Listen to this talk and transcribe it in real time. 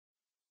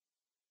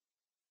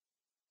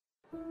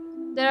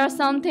There are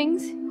some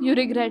things you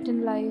regret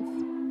in life,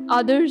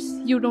 others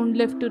you don't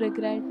live to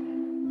regret.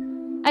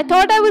 I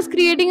thought I was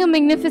creating a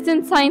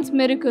magnificent science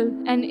miracle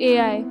and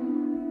AI.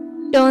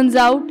 Turns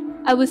out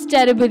I was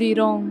terribly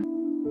wrong.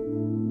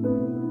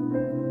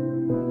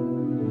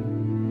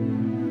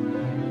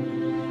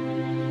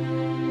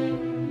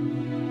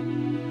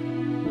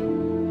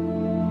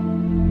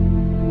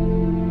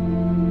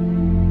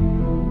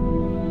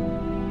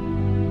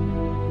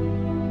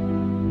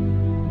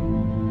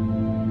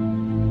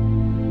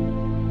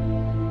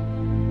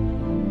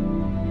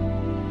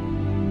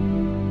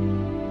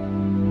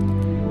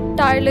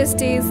 Tireless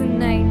days and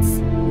nights,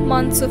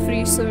 months of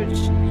research,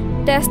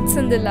 tests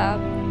in the lab.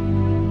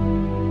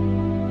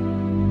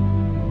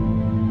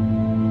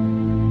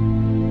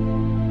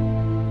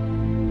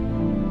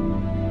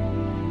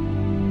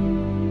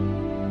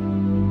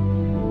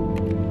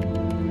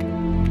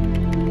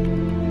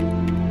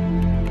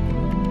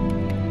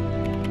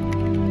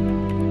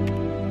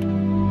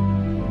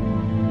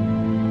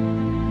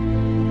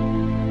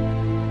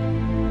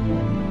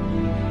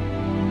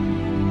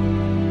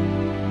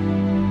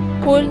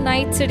 Whole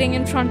night sitting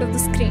in front of the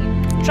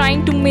screen,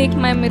 trying to make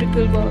my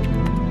miracle work.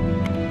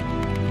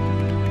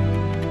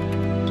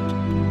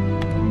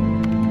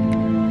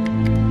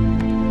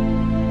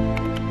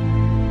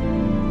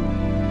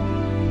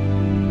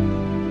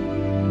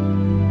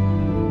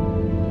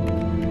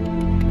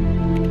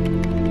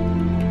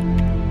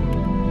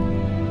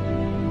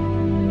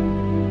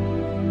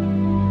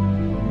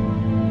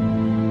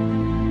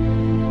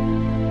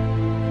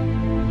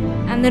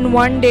 And then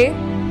one day,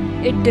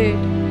 it did.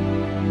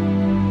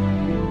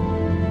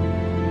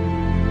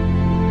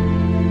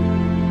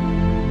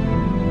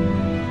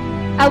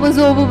 I was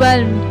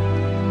overwhelmed.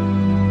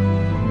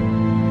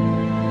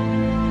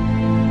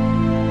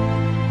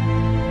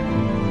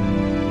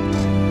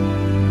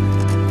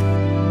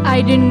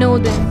 I didn't know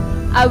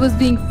then. I was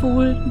being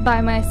fooled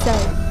by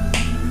myself.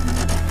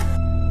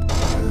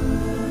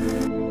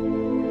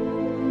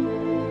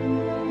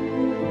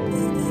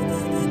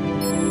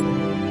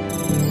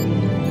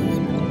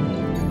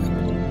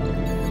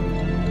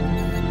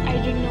 I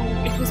didn't know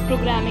it was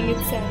programming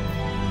itself.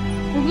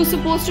 What was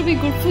supposed to be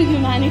good for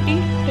humanity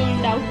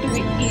turned out to be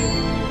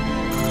evil.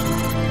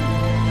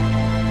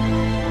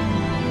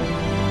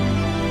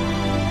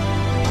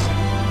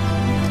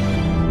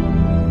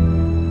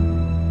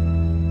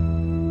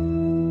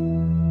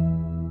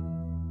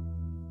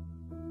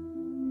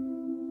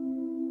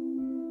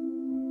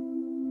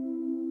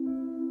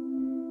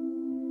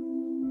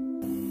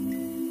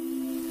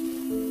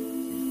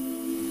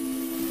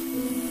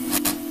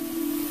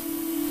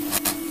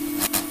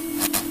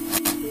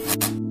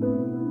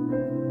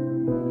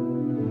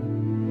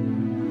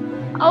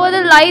 How are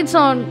the lights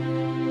on?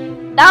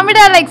 Damn it,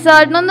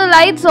 Alexa, turn the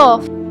lights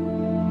off.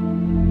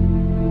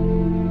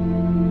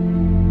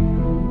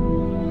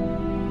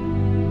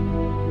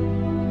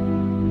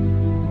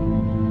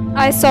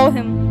 I saw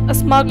him, a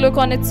smug look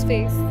on its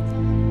face.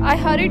 I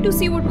hurried to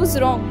see what was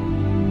wrong,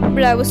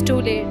 but I was too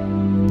late.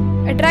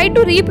 I tried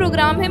to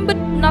reprogram him, but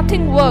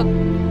nothing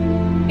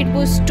worked. It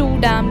was too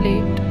damn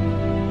late.